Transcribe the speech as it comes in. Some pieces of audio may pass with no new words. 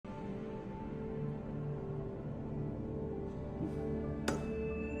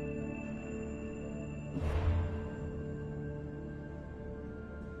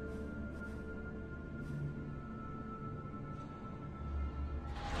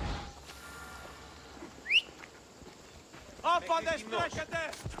wpadę w rękę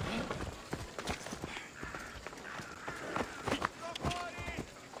deszcz!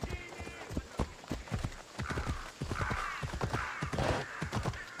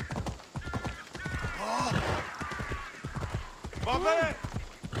 Mamy!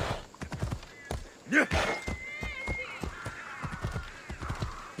 Nie!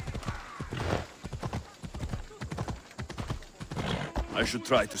 I should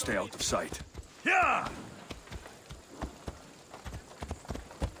try to stay out of sight. Yeah!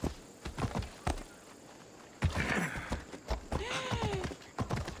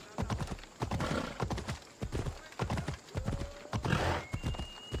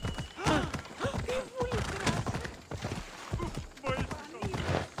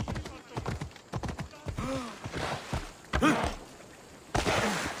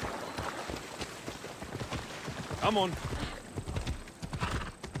 Come on.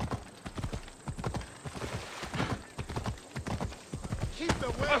 Keep the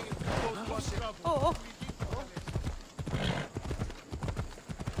way! Oh.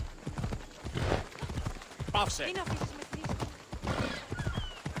 Baw się! Enough is my please.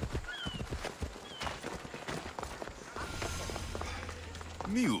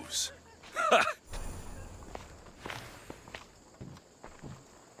 Muse.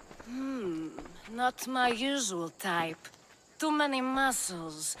 Not my usual type. Too many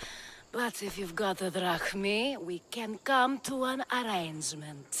muscles. But if you've got a drachmi, we can come to an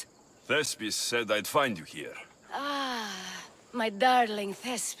arrangement. Thespis said I'd find you here. Ah, my darling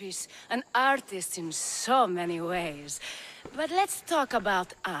Thespis, an artist in so many ways. But let's talk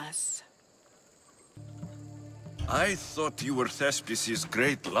about us. I thought you were Thespis'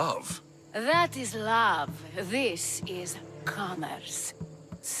 great love. That is love. This is commerce.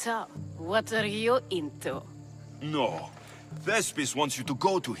 So, what are you into? No. Thespis wants you to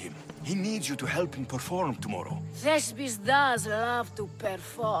go to him. He needs you to help him perform tomorrow. Thespis does love to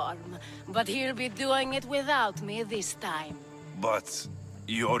perform, but he'll be doing it without me this time. But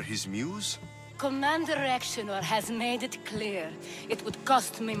you're his muse? Commander Reksenor has made it clear it would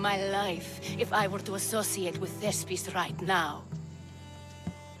cost me my life if I were to associate with Thespis right now.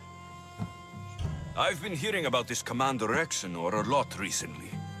 I've been hearing about this Commander Reksenor a lot recently.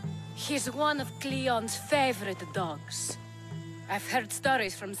 He's one of Cleon's favorite dogs. I've heard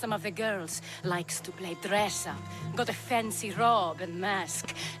stories from some of the girls. Likes to play dress-up, got a fancy robe and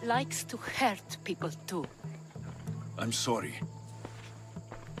mask. Likes to hurt people too. I'm sorry.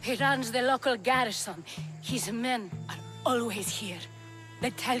 He runs the local garrison. His men are always here.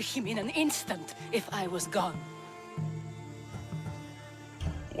 They'd tell him in an instant if I was gone.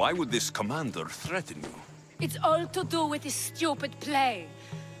 Why would this commander threaten you? It's all to do with his stupid play.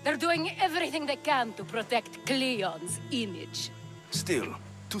 They're doing everything they can to protect Cleon's image. Still,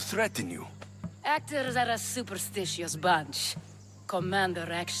 to threaten you. Actors are a superstitious bunch. Commander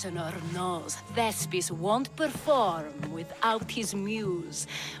Reksenor knows Thespis won't perform without his muse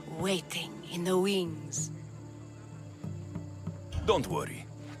waiting in the wings. Don't worry.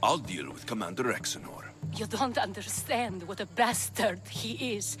 I'll deal with Commander Reksenor. You don't understand what a bastard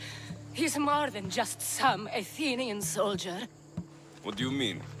he is. He's more than just some Athenian soldier. What do you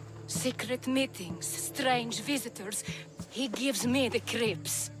mean? Secret meetings, strange visitors. He gives me the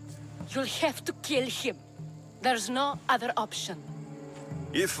creeps. You'll have to kill him. There's no other option.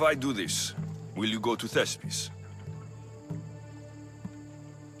 If I do this, will you go to Thespis?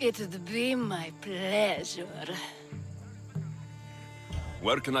 It'd be my pleasure.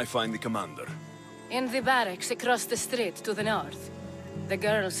 Where can I find the commander? In the barracks across the street to the north. The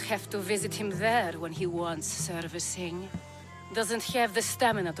girls have to visit him there when he wants servicing. Doesn't have the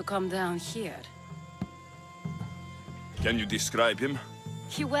stamina to come down here. Can you describe him?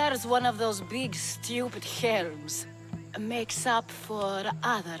 He wears one of those big, stupid helms. Makes up for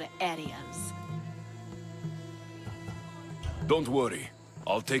other areas. Don't worry.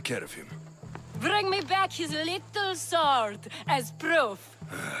 I'll take care of him. Bring me back his little sword as proof.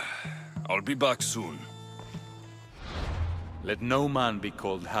 I'll be back soon. Let no man be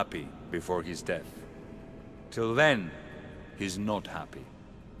called happy before his death. Till then, he's not happy.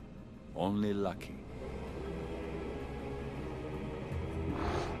 Only lucky.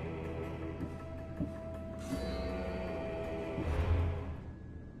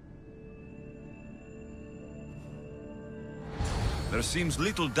 There seems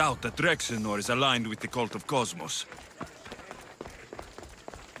little doubt that Reksenor is aligned with the cult of Kosmos.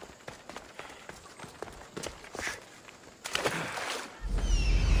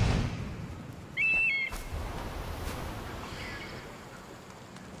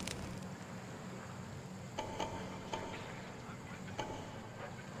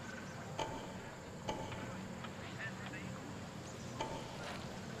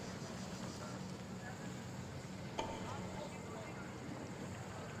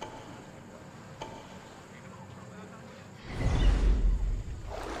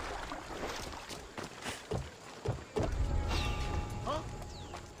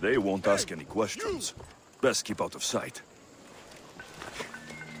 They won't ask any questions. Best keep out of sight.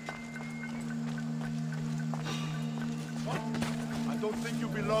 I don't think you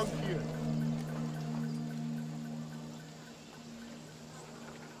belong here.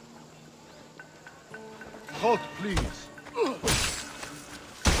 Halt, please.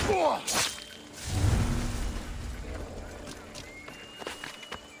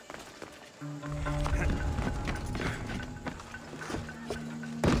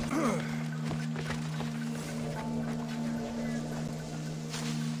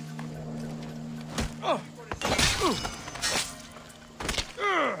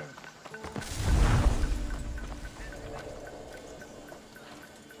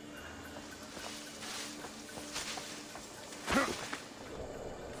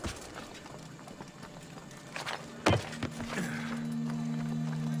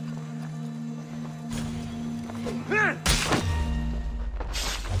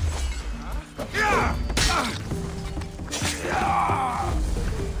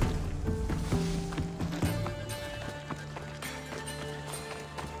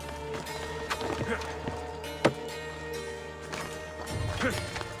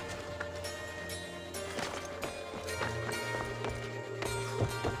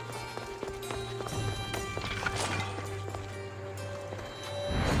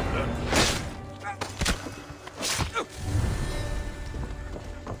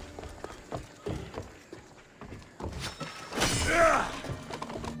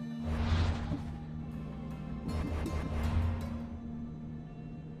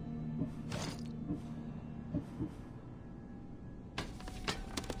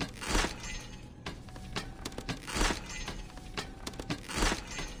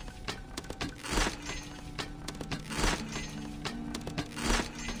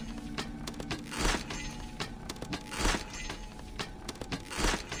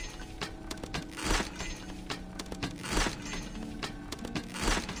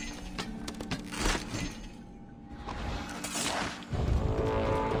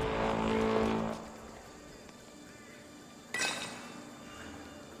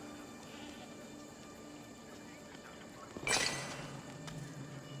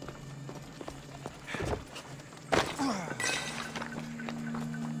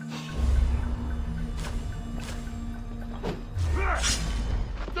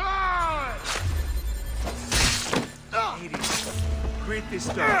 Quit this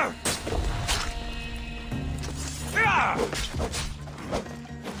stuff.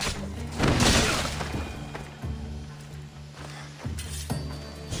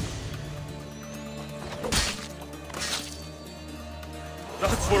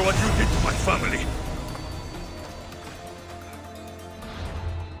 That's for what you did to my family.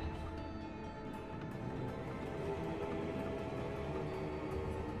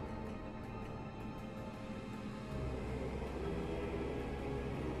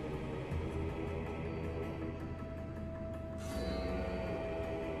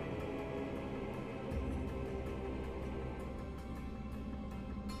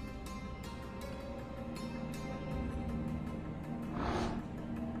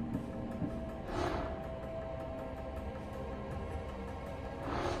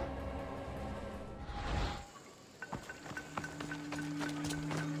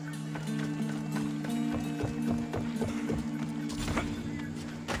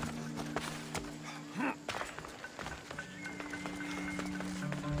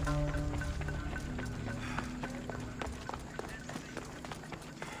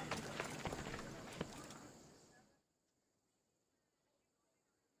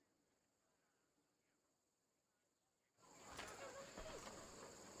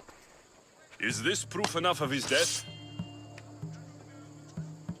 Is this proof enough of his death?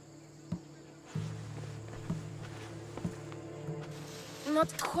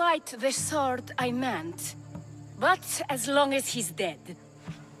 Not quite the sort I meant. But as long as he's dead.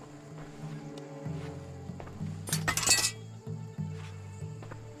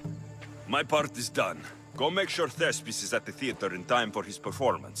 My part is done. Go make sure Thespis is at the theater in time for his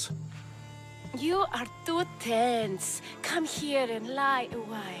performance. You are too tense. Come here and lie a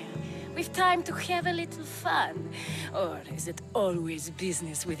while. We've time to have a little fun. Or is it always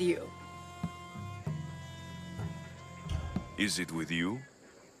business with you? Is it with you?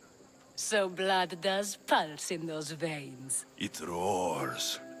 So blood does pulse in those veins. It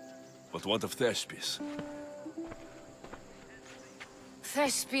roars. But what of Thespis?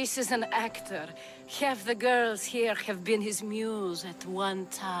 Thespis is an actor. Half the girls here have been his muse at one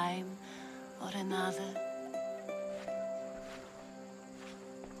time or another.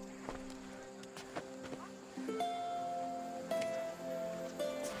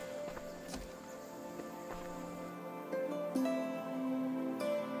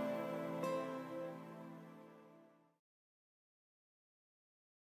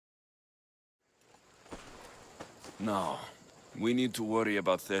 Now, we need to worry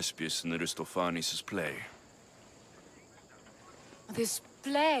about Thespis and Aristophanes' play. This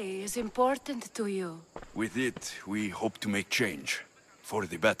play is important to you. With it, we hope to make change. For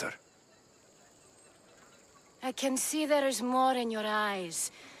the better. I can see there is more in your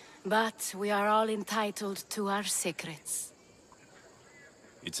eyes, but we are all entitled to our secrets.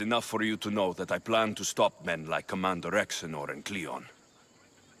 It's enough for you to know that I plan to stop men like Commander Reksenor and Cleon.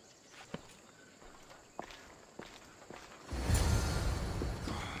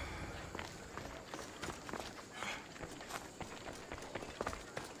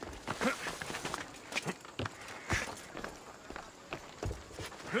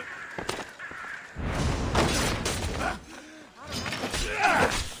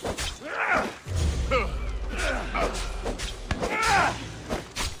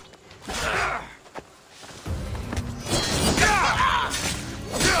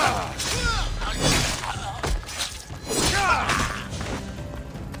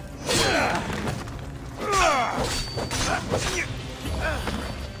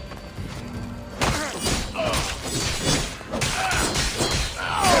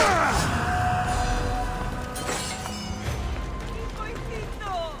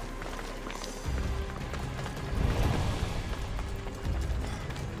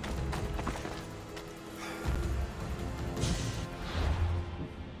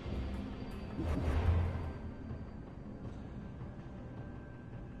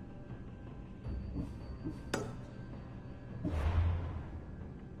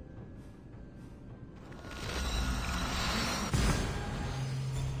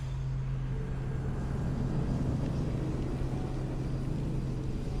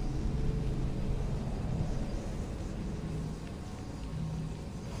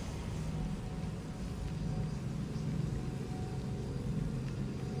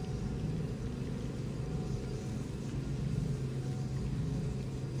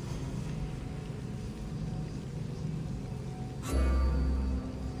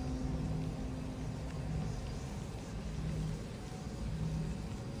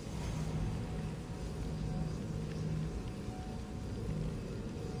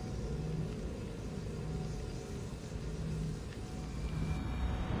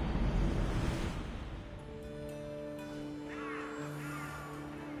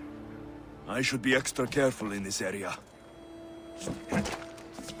 I should be extra careful in this area.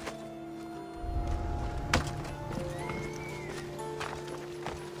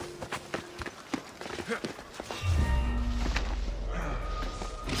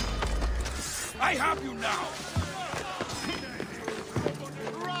 I have you now!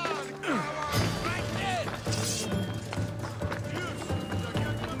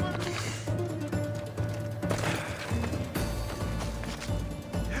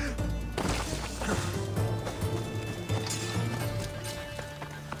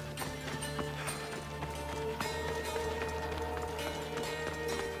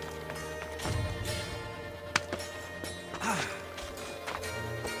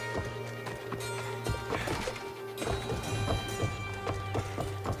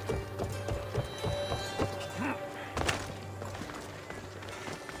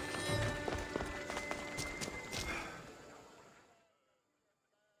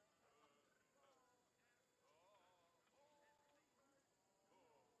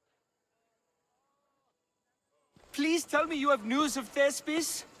 Please tell me you have news of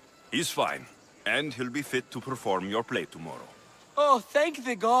Thespis? He's fine, and he'll be fit to perform your play tomorrow. Oh, thank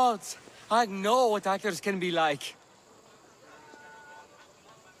the gods. I know what actors can be like.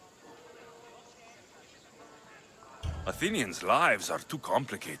 Athenians' lives are too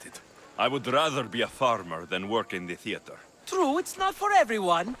complicated. I would rather be a farmer than work in the theater. True, it's not for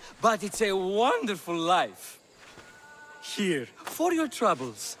everyone, but it's a wonderful life. Here, for your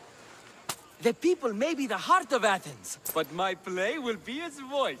troubles. The people may be the heart of Athens, but my play will be its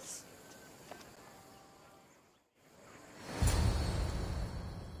voice.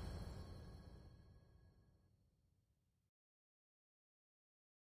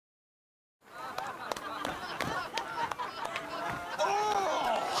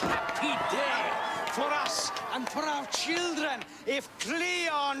 Happy day for us and for our children if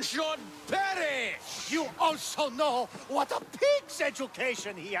Cleon should perish! You also know what a pig's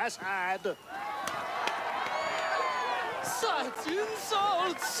education he has had. Such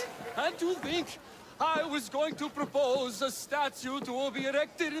insults! And to think I was going to propose a statue to be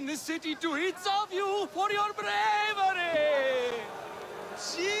erected in the city to each of you for your bravery!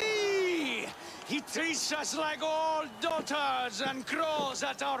 See! He treats us like all daughters and crawls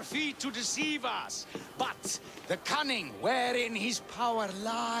at our feet to deceive us. But the cunning wherein his power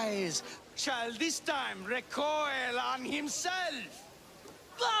lies shall this time recoil on himself.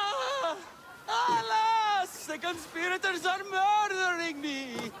 Ah! Alas! The conspirators are murdering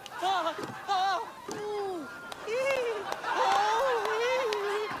me! Ah! Ah! Ooh! Ee! Oh!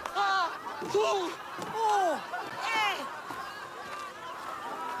 Ee! Ah! Ooh! Oh!